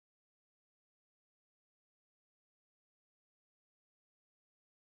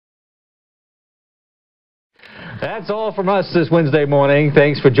That's all from us this Wednesday morning.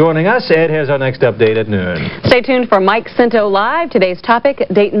 Thanks for joining us. Ed has our next update at noon. Stay tuned for Mike Scinto Live. Today's topic,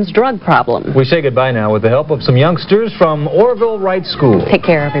 Dayton's drug problem. We say goodbye now with the help of some youngsters from Orville Wright School. Take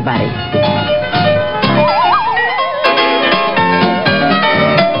care, everybody.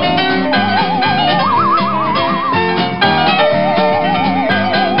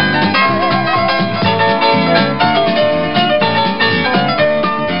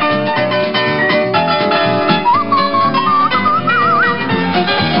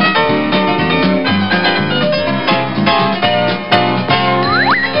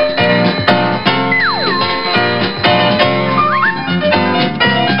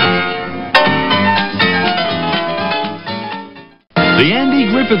 The Andy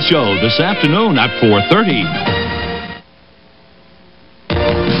Griffith Show this afternoon at 4:30.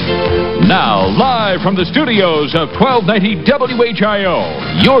 Now, live from the studios of 1290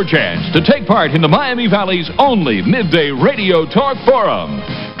 WHIO, your chance to take part in the Miami Valley's only midday radio talk forum.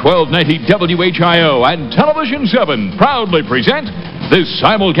 1290 WHIO and Television 7 proudly present this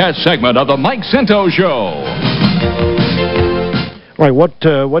simulcast segment of the Mike Scinto Show. Right,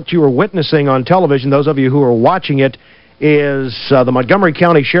 what you were witnessing on television, those of you who are watching it, is the Montgomery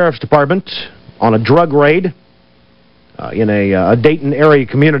County Sheriff's Department on a drug raid in a Dayton area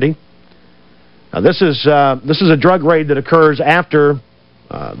community. This is a drug raid that occurs after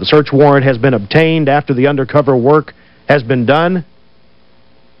the search warrant has been obtained, after the undercover work has been done.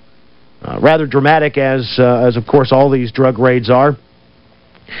 Rather dramatic, as of course all these drug raids are.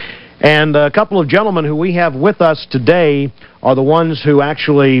 And a couple of gentlemen who we have with us today are the ones who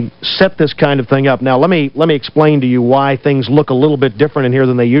actually set this kind of thing up. Now, let me explain to you why things look a little bit different in here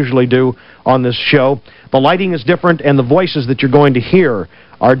than they usually do on this show. The lighting is different, and the voices that you're going to hear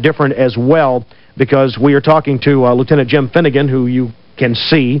are different as well, because we are talking to Lieutenant Jim Finnegan, who you can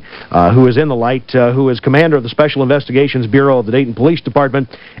see, who is in the light, who is commander of the Special Investigations Bureau of the Dayton Police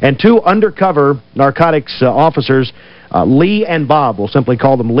Department, and two undercover narcotics officers, Lee and Bob. We'll simply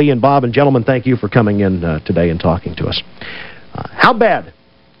call them Lee and Bob. And gentlemen, thank you for coming in today and talking to us. How bad,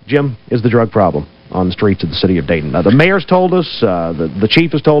 Jim, is the drug problem on the streets of the city of Dayton? The mayor's told us, the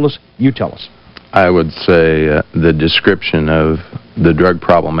chief has told us. You tell us. I would say the description of the drug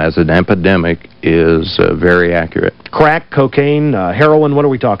problem as an epidemic is very accurate. Crack, cocaine, heroin, what are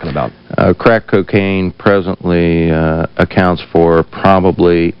we talking about? Crack cocaine presently accounts for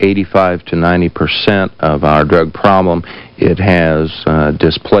probably 85 to 90% of our drug problem. It has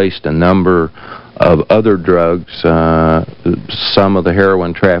displaced a number of other drugs, some of the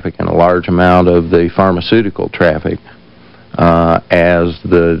heroin traffic and a large amount of the pharmaceutical traffic, as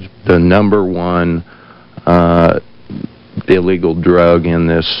the number one illegal drug in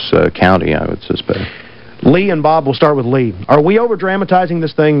this county, I would suspect. Lee and Bob, we'll start with Lee. Are we over-dramatizing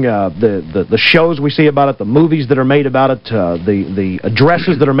this thing? The shows we see about it, the movies that are made about it, the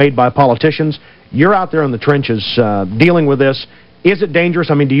addresses that are made by politicians. You're out there in the trenches dealing with this. Is it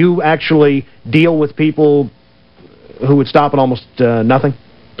dangerous? I mean, do you actually deal with people who would stop at almost nothing?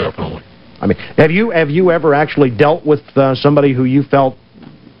 Definitely. I mean, have you ever actually dealt with somebody who you felt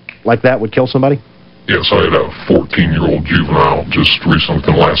like that would kill somebody? Yes, I had a 14-year-old juvenile just recently,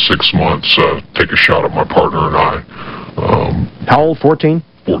 within the last 6 months, take a shot at my partner and I. How old, 14?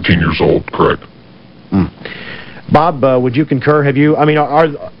 14 years old, correct. Bob, would you concur? Have you, I mean,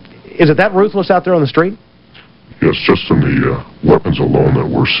 is it that ruthless out there on the street? Yes, just in the weapons alone that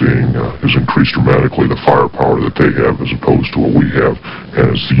we're seeing has increased dramatically, the firepower that they have as opposed to what we have.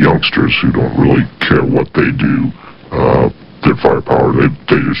 And it's the youngsters who don't really care what they do, their firepower, they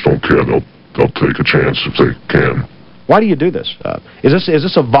just don't care. They'll take a chance if they can. Why do you do this? Is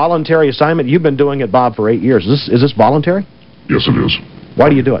this a voluntary assignment? You've been doing it, Bob, for 8 years. Is this voluntary? Yes, it is. Why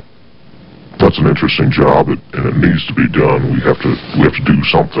do you do it? That's an interesting job, and it needs to be done. We have to do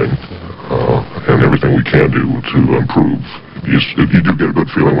something, and everything we can do to improve. You do get a good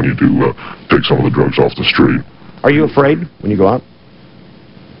feeling when you do take some of the drugs off the street. Are you afraid when you go out?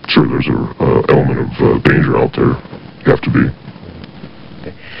 Sure, there's an element of danger out there. You have to be.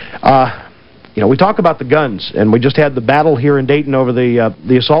 Okay. You know, we talk about the guns, and we just had the battle here in Dayton over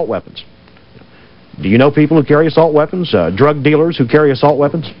the assault weapons. Do you know people who carry assault weapons? Drug dealers who carry assault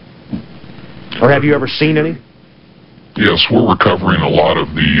weapons? Or have you ever seen any? Yes, we're recovering a lot of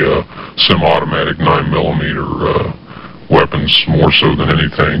the semi-automatic 9mm weapons, more so than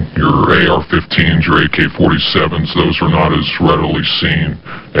anything. Your AR-15s, your AK-47s, those are not as readily seen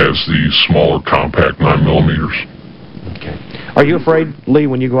as the smaller compact 9mm. Okay. Are you afraid, Lee,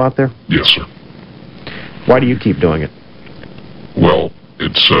 when you go out there? Yes, sir. Why do you keep doing it? Well,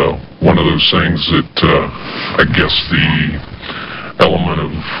 it's one of those things that I guess the element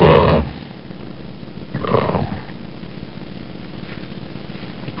of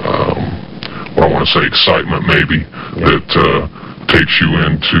want to say excitement maybe, that takes you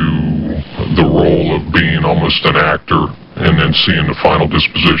into the role of being almost an actor and then seeing the final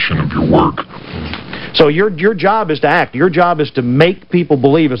disposition of your work. So your job is to act. Your job is to make people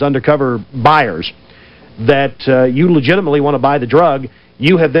believe, as undercover buyers, that you legitimately want to buy the drug.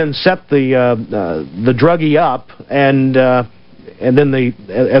 You have then set the druggie up, and then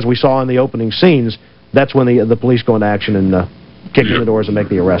as we saw in the opening scenes, that's when the police go into action and kick in the doors and make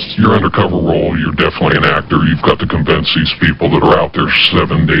the arrests. Your undercover role, you're definitely an actor. You've got to convince these people that are out there 7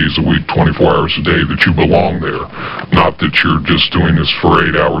 days a week, 24 hours a day, that you belong there, not that you're just doing this for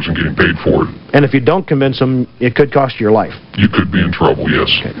 8 hours and getting paid for it. And if you don't convince them, it could cost you your life. You could be in trouble, yes.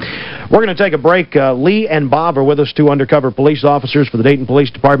 Okay. We're going to take a break. Lee and Bob are with us, 2 undercover police officers for the Dayton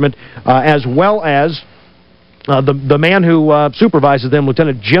Police Department, as well as the man who supervises them,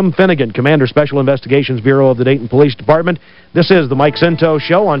 Lieutenant Jim Finnegan, Commander, Special Investigations Bureau of the Dayton Police Department. This is the Mike Scinto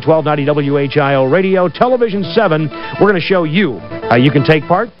Show on 1290 WHIO Radio, Television 7. We're going to show you how you can take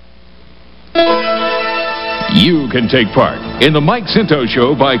part. You can take part in the Mike Scinto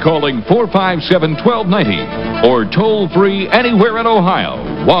Show by calling 457-1290 or toll-free anywhere in Ohio,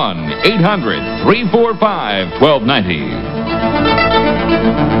 1-800-345-1290.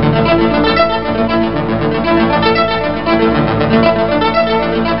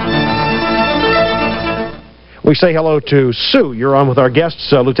 We say hello to Sue. You're on with our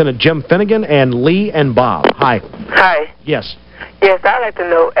guests, Lieutenant Jim Finnegan and Lee and Bob. Hi. Hi. Yes. Yes, I'd like to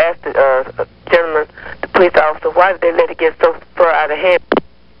know, ask the gentleman, the police officer, why did they let it get so far out of hand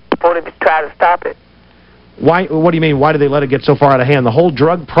before they try to stop it? Why? What do you mean, why did they let it get so far out of hand? The whole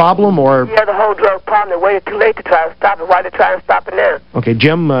drug problem, or? Yeah, the whole drug problem. They waited too late to try to stop it. Why are they trying to stop it now? Okay,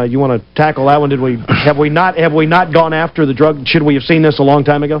 Jim, you want to tackle that one? Have we not gone after the drug? Should we have seen this a long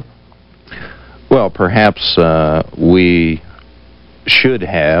time ago? Well, perhaps we should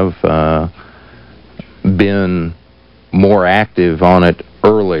have been more active on it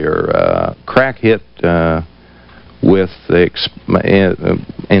earlier. Crack hit with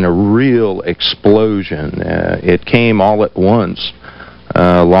in a real explosion. It came all at once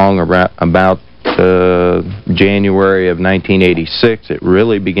along about January of 1986. It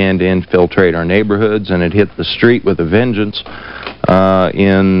really began to infiltrate our neighborhoods, and it hit the street with a vengeance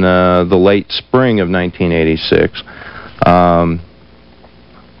in the late spring of 1986.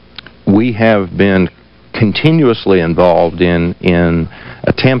 We have been continuously involved in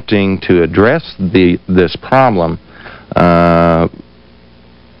attempting to address this problem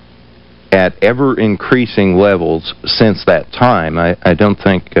at ever-increasing levels since that time. I don't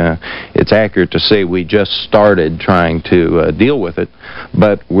think it's accurate to say we just started trying to deal with it,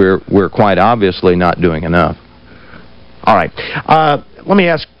 but we're quite obviously not doing enough. All right. Let me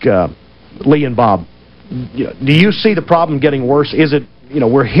ask Lee and Bob, do you see the problem getting worse? Is it,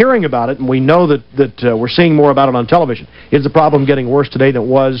 we're hearing about it, and we know that we're seeing more about it on television. Is the problem getting worse today than it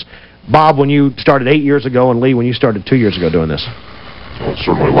was, Bob, when you started 8 years ago, and Lee, when you started 2 years ago doing this? Well, it's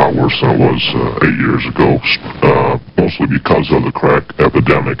certainly a lot worse than it was 8 years ago, mostly because of the crack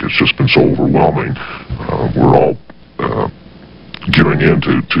epidemic. It's just been so overwhelming. We're all giving in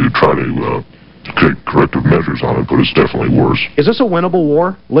to try to take corrective measures on it, but it's definitely worse. Is this a winnable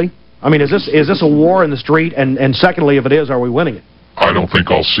war, Lee? I mean, is this a war in the street? And secondly, if it is, are we winning it? I don't think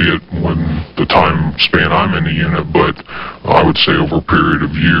I'll see it when the time span I'm in the unit, but I would say over a period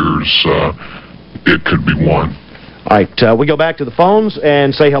of years, it could be won. All right, we go back to the phones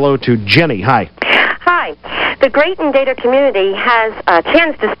and say hello to Jenny. Hi. Hi. The Dayton Gator community has a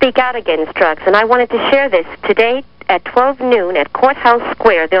chance to speak out against drugs, and I wanted to share this. Today at 12 noon at Courthouse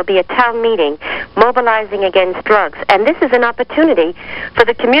Square, there'll be a town meeting mobilizing against drugs, and this is an opportunity for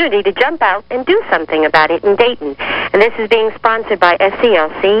the community to jump out and do something about it in Dayton. And this is being sponsored by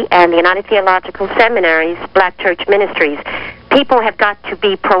SCLC and the United Theological Seminary's Black Church Ministries. People have got to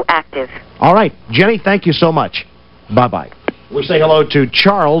be proactive. All right. Jenny, thank you so much. Bye-bye. We say hello to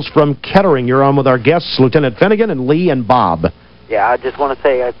Charles from Kettering. You're on with our guests, Lieutenant Finnegan and Lee and Bob. Yeah, I just want to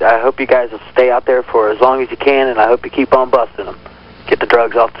say I hope you guys will stay out there for as long as you can, and I hope you keep on busting them. Get the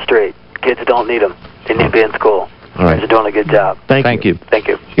drugs off the street. Kids don't need them. They need to be in school. All right. You're doing a good job. Thank you. Thank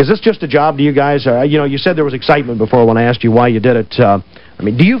you. Is this just a job to you guys? You said there was excitement before when I asked you why you did it. I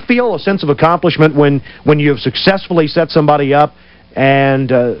mean, do you feel a sense of accomplishment when you have successfully set somebody up and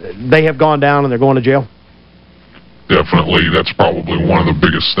they have gone down and they're going to jail? Definitely. That's probably one of the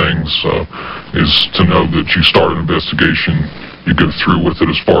biggest things, is to know that you start an investigation, you go through with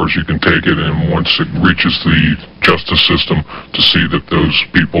it as far as you can take it, and once it reaches the justice system, to see that those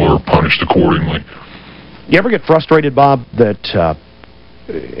people are punished accordingly. You ever get frustrated, Bob, that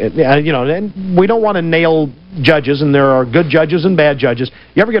you know, and we don't want to nail judges, and there are good judges and bad judges.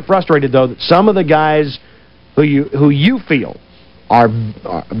 You ever get frustrated, though, that some of the guys who you feel are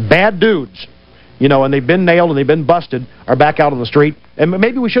bad dudes, you know, and they've been nailed and they've been busted, are back out on the street? And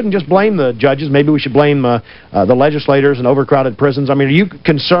maybe we shouldn't just blame the judges. Maybe we should blame the legislators and overcrowded prisons. I mean, are you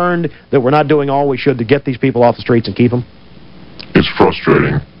concerned that we're not doing all we should to get these people off the streets and keep them? It's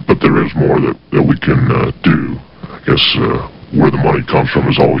frustrating, but there is more that we can do. I guess where the money comes from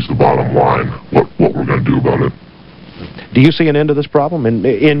is always the bottom line, what we're going to do about it. Do you see an end to this problem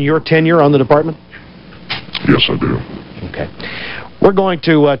in your tenure on the department? Yes, I do. Okay. We're going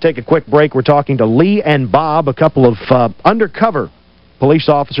to take a quick break. We're talking to Lee and Bob, a couple of undercover police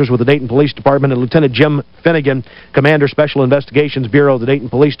officers with the Dayton Police Department, and Lieutenant Jim Finnegan, Commander Special Investigations Bureau of the Dayton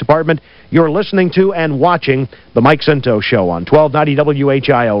Police Department. You're listening to and watching The Mike Scinto Show on 1290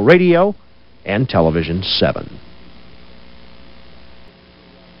 WHIO Radio and Television 7.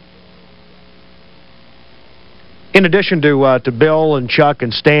 In addition to Bill and Chuck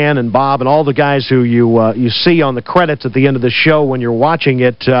and Stan and Bob and all the guys who you see on the credits at the end of the show when you're watching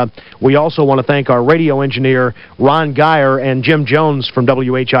it, we also want to thank our radio engineer, Ron Geyer, and Jim Jones from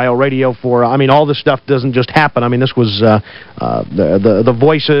WHIO Radio for, I mean, all this stuff doesn't just happen. I mean, this was the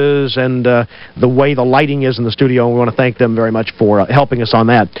voices and the way the lighting is in the studio, and we want to thank them very much for helping us on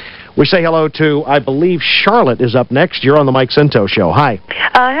that. We say hello to, I believe, Charlotte is up next. You're on the Mike Scinto Show. Hi.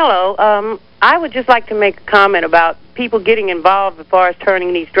 Hello. I would just like to make a comment about people getting involved as far as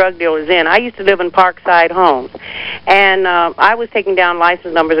turning these drug dealers in. I used to live in Parkside Homes, and I was taking down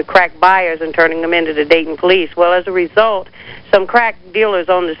license numbers of crack buyers and turning them into the Dayton Police. Well, as a result, some crack dealers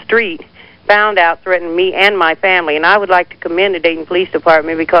on the street found out, threatened me and my family, and I would like to commend the Dayton Police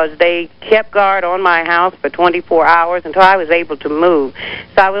Department because they kept guard on my house for 24 hours until I was able to move.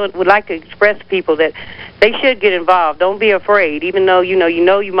 So I would like to express to people that they should get involved. Don't be afraid. Even though you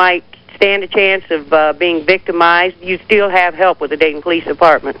know you might stand a chance of being victimized, you still have help with the Dayton Police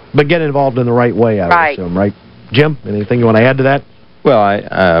Department. But get involved in the right way, I would assume, right? Jim, anything you want to add to that? Well, I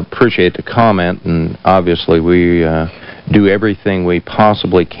appreciate the comment, and obviously we do everything we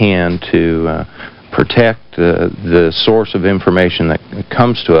possibly can to protect the source of information that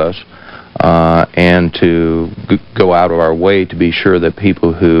comes to us and to go out of our way to be sure that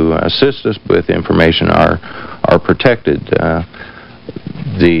people who assist us with information are protected.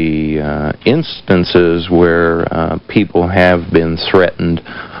 The instances where people have been threatened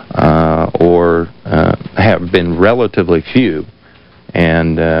or have been relatively few,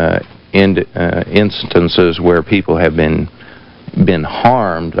 and instances where people have been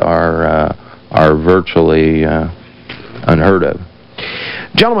harmed are virtually unheard of.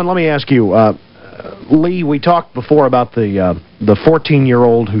 Gentlemen, let me ask you, Lee, we talked before about the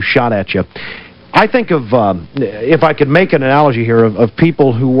 14-year-old who shot at you. I think of, if I could make an analogy here, of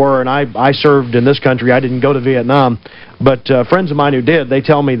people who were, and I served in this country. I didn't go to Vietnam, but friends of mine who did, they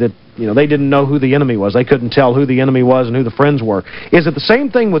tell me that, you know, they didn't know who the enemy was. They couldn't tell who the enemy was and who the friends were. Is it the same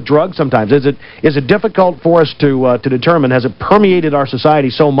thing with drugs sometimes? Is it difficult for us to determine? Has it permeated our society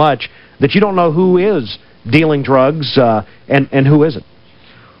so much that you don't know who is dealing drugs and who isn't?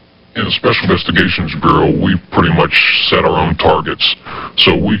 In the Special Investigations Bureau, we pretty much set our own targets,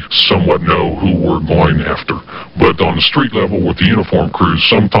 so we somewhat know who we're going after. But on the street level with the uniform crews,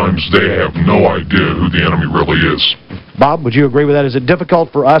 sometimes they have no idea who the enemy really is. Bob, would you agree with that? Is it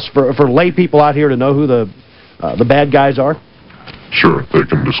difficult for us, for lay people out here, to know who the bad guys are? Sure, they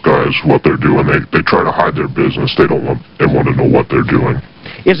can disguise what they're doing. They try to hide their business. They don't want everyone to know what they're doing.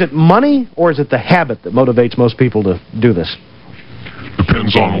 Is it money, or is it the habit that motivates most people to do this?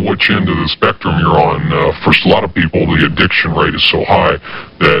 Depends on which end of the spectrum you're on. For a lot of people, the addiction rate is so high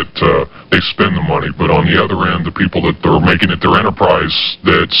that they spend the money. But on the other end, the people that are making it their enterprise,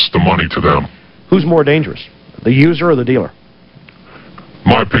 that's the money to them. Who's more dangerous, the user or the dealer? In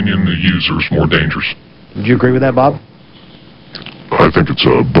my opinion, the user is more dangerous. Would you agree with that, Bob? I think it's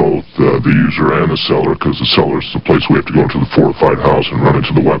both the user and the seller, because the seller is the place we have to go into the fortified house and run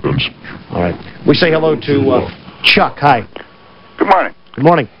into the weapons. All right. We say hello to Chuck. Hi. Good morning. Good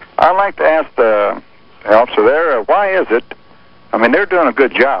morning. I'd like to ask the officer there, why is it, I mean, they're doing a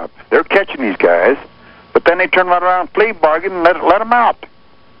good job. They're catching these guys, but then they turn right around and plea bargain and let them out.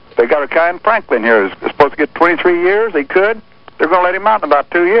 They got a guy in Franklin here who's supposed to get 23 years. He could. They're going to let him out in about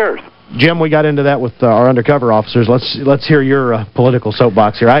 2 years. Jim, we got into that with our undercover officers. Let's hear your political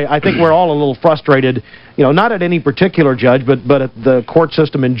soapbox here. I think we're all a little frustrated, you know, not at any particular judge, but at the court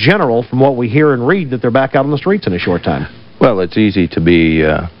system in general, from what we hear and read, that they're back out on the streets in a short time. Well, it's easy to be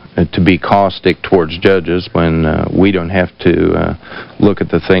to be caustic towards judges when we don't have to look at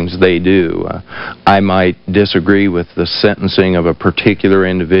the things they do. I might disagree with the sentencing of a particular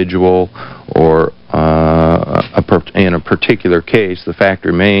individual or in a particular case. The fact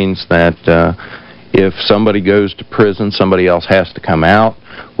remains that if somebody goes to prison, somebody else has to come out.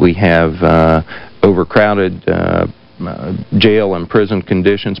 We have overcrowded jail and prison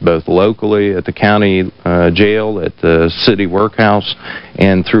conditions, both locally at the county jail, at the city workhouse,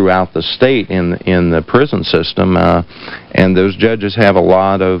 and throughout the state in the prison system. And those judges have a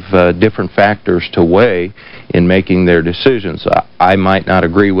lot of different factors to weigh in making their decisions. I might not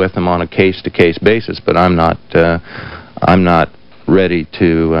agree with them on a case-to-case basis, but I'm not ready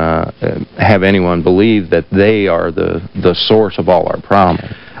to have anyone believe that they are the source of all our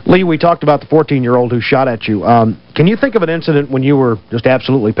problems. Lee, we talked about the 14-year-old who shot at you. Can you think of an incident when you were just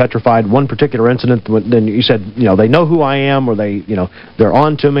absolutely petrified, one particular incident, then you said, you know, they know who I am, or they, you know, they're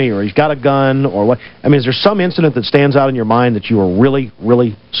on to me, or he's got a gun, or what? I mean, is there some incident that stands out in your mind that you were really,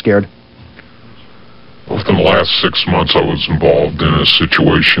 really scared? Within the last 6 months, I was involved in a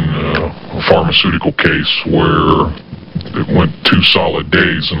situation, a pharmaceutical case, where it went 2 solid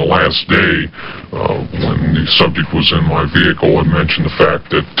days, and the last day, when the subject was in my vehicle, I mentioned the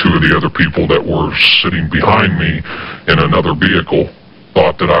fact that 2 of the other people that were sitting behind me in another vehicle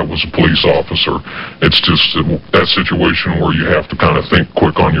thought that I was a police officer. It's just that situation where you have to kind of think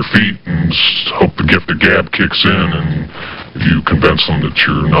quick on your feet and hope the gift of gab kicks in, and if you convince them that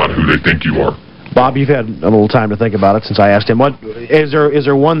you're not who they think you are. Bob, you've had a little time to think about it since I asked him. What is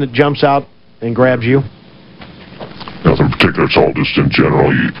there one that jumps out and grabs you? Nothing particular. It's all just in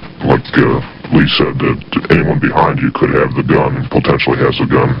general. Like Lee said, that anyone behind you could have the gun and potentially has the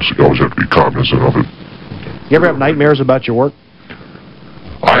gun, so you always have to be cognizant of it. You ever have nightmares about your work?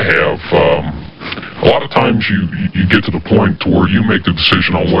 I have. A lot of times you get to the point to where you make the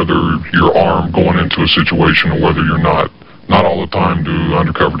decision on whether you're armed going into a situation or whether you're not. Not all the time do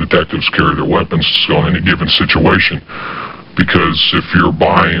undercover detectives carry their weapons on any given situation. Because if you're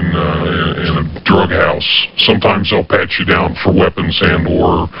buying in a drug house, sometimes they'll pat you down for weapons and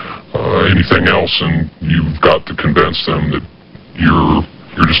or anything else, and you've got to convince them that you're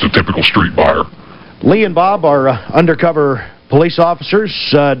just a typical street buyer. Lee and Bob are undercover police officers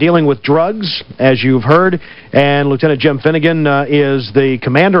dealing with drugs, as you've heard, and Lieutenant Jim Finnegan is the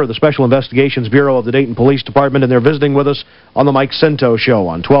commander of the Special Investigations Bureau of the Dayton Police Department, and they're visiting with us on the Mike Scinto Show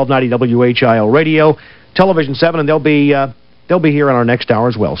on 1290 WHIO Radio, Television 7, and they'll be here in our next hour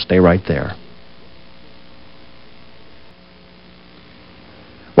as well. Stay right there.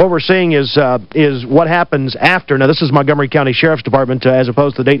 What we're seeing is what happens after. Now, this is Montgomery County Sheriff's Department as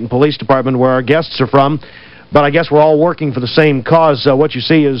opposed to the Dayton Police Department, where our guests are from. But I guess we're all working for the same cause. What you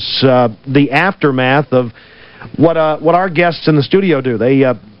see is the aftermath of what our guests in the studio do.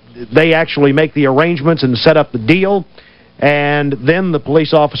 They actually make the arrangements and set up the deal, and then the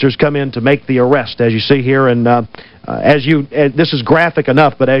police officers come in to make the arrest, as you see here. And this is graphic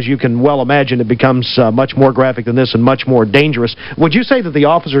enough, but as you can well imagine, it becomes much more graphic than this and much more dangerous. Would you say that the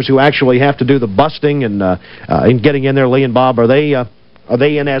officers who actually have to do the busting and getting in there, Lee and Bob, are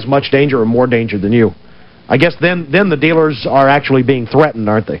they in as much danger or more danger than you? I guess then the dealers are actually being threatened,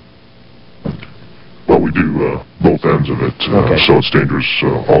 aren't they? Well, we do both ends of it, so it's dangerous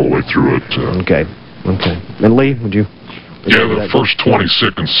all the way through it. Okay. And Lee, would you? Yeah, the first 20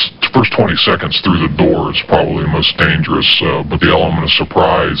 seconds through the door is probably the most dangerous, but the element of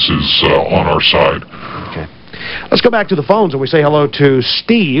surprise is on our side. Okay. Let's go back to the phones and we say hello to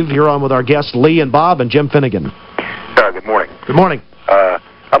Steve. You're on with our guests Lee and Bob and Jim Finnegan. Good morning. Good morning.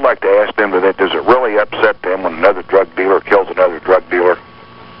 I'd like to ask them that does it really upset them when another drug dealer kills another drug dealer?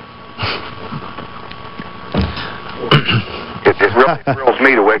 It really thrills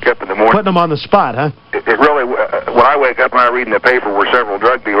me to wake up in the morning. Putting them on the spot, huh? It really, when I wake up and I read in the paper where several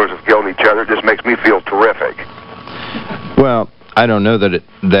drug dealers have killed each other, it just makes me feel terrific. Well, I don't know that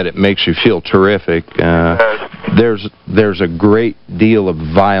it makes you feel terrific. There's a great deal of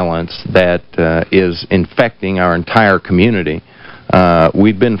violence that is infecting our entire community.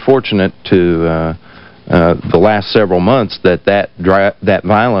 We've been fortunate to the last several months that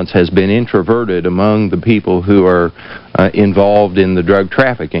violence has been introverted among the people who are involved in the drug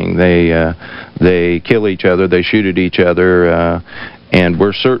trafficking. They kill each other, they shoot at each other, and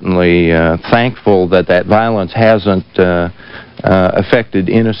we're certainly thankful that violence hasn't affected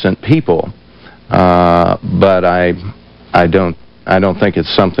innocent people. But I don't think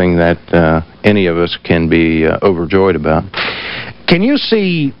it's something that any of us can be overjoyed about. Can you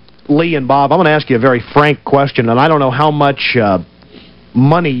see, Lee and Bob, I'm going to ask you a very frank question, and I don't know how much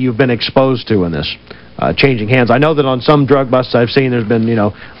money you've been exposed to in this. changing hands. I know that on some drug busts I've seen there's been,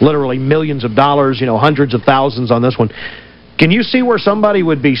 literally millions of dollars, hundreds of thousands on this one. Can you see where somebody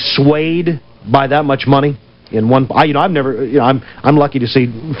would be swayed by that much money in one? I've never, I'm lucky to see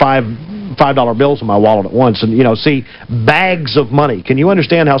 $5 bills in my wallet at once, and see bags of money. Can you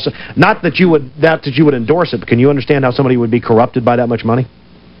understand how? Not that you would endorse it, but can you understand how somebody would be corrupted by that much money?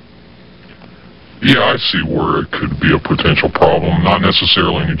 Yeah, I see where it could be a potential problem, not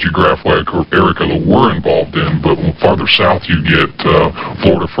necessarily in the geographic area that we're involved in, but farther south you get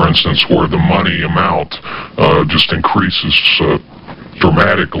Florida, for instance, where the money amount just increases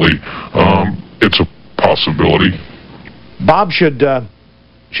dramatically. It's a possibility. Bob, should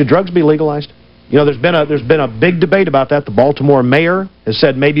drugs be legalized? There's been a big debate about that. The Baltimore mayor has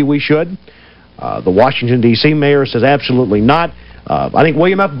said maybe we should. The Washington, D.C. mayor says absolutely not. I think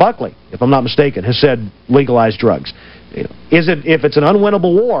William F. Buckley, if I'm not mistaken, has said legalize drugs. If it's an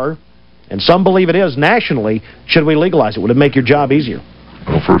unwinnable war, and some believe it is nationally, should we legalize it? Would it make your job easier?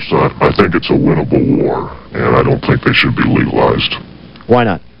 Well, first, I think it's a winnable war, and I don't think they should be legalized. Why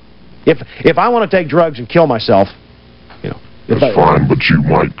not? If I want to take drugs and kill myself, that's fine, but you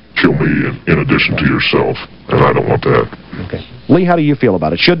might kill me in addition to yourself, and I don't want that. Okay, Lee, how do you feel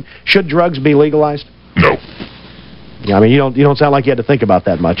about it? Should drugs be legalized? No. Yeah, I mean, you don't sound like you had to think about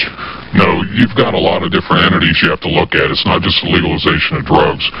that much. No, you've got a lot of different entities you have to look at. It's not just the legalization of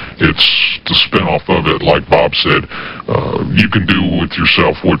drugs. It's the spin-off of it, like Bob said. You can do with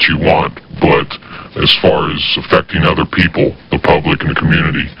yourself what you want, but as far as affecting other people, the public and the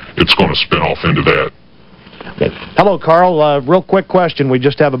community, it's going to spin off into that. Okay. Hello, Carl. Real quick question. We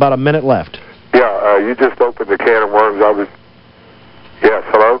just have about a minute left. Yeah, you just opened the can of worms. Yes,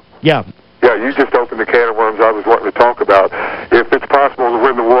 hello? Yeah. Yeah, you just opened the can of worms I was wanting to talk about. If it's possible to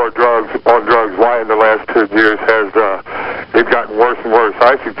win the war on drugs, why in the last 10 years has it gotten worse and worse?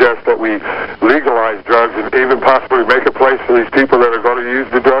 I suggest that we legalize drugs and even possibly make a place for these people that are going to use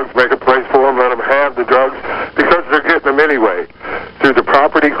the drugs, make a place for them, let them have the drugs, because they're getting them anyway. Through the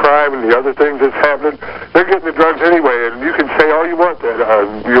property crime and the other things that's happening, they're getting the drugs anyway, and you can say all you want that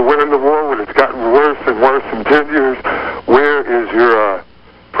you're winning the war when it's gotten worse and worse in 10 years. Where is your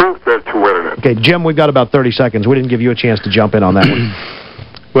proof that you're winning it? Okay, Jim, we've got about 30 seconds. We didn't give you a chance to jump in on that one.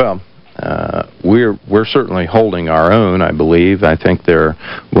 Well, we're certainly holding our own, I believe. I think there are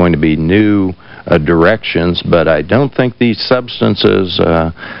going to be new directions, but I don't think these substances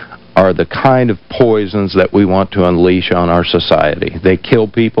are the kind of poisons that we want to unleash on our society. They kill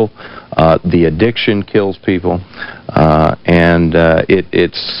people. The addiction kills people. And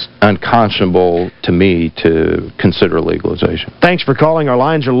it's unconscionable to me to consider legalization. Thanks for calling. Our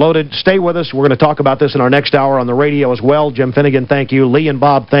lines are loaded. Stay with us. We're going to talk about this in our next hour on the radio as well. Jim Finnegan, thank you. Lee and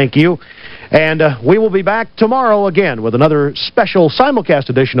Bob, thank you. And we will be back tomorrow again with another special simulcast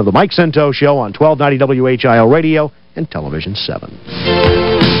edition of the Mike Scinto Show on 1290 WHIO Radio and Television 7.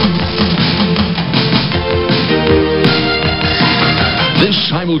 This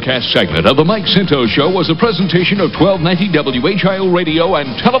simulcast segment of the Mike Scinto Show was a presentation of 1290 WHIO Radio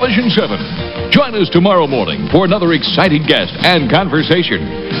and Television 7. Join us tomorrow morning for another exciting guest and conversation.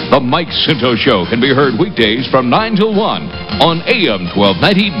 The Mike Scinto Show can be heard weekdays from 9 till 1 on AM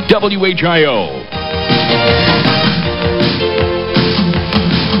 1290 WHIO.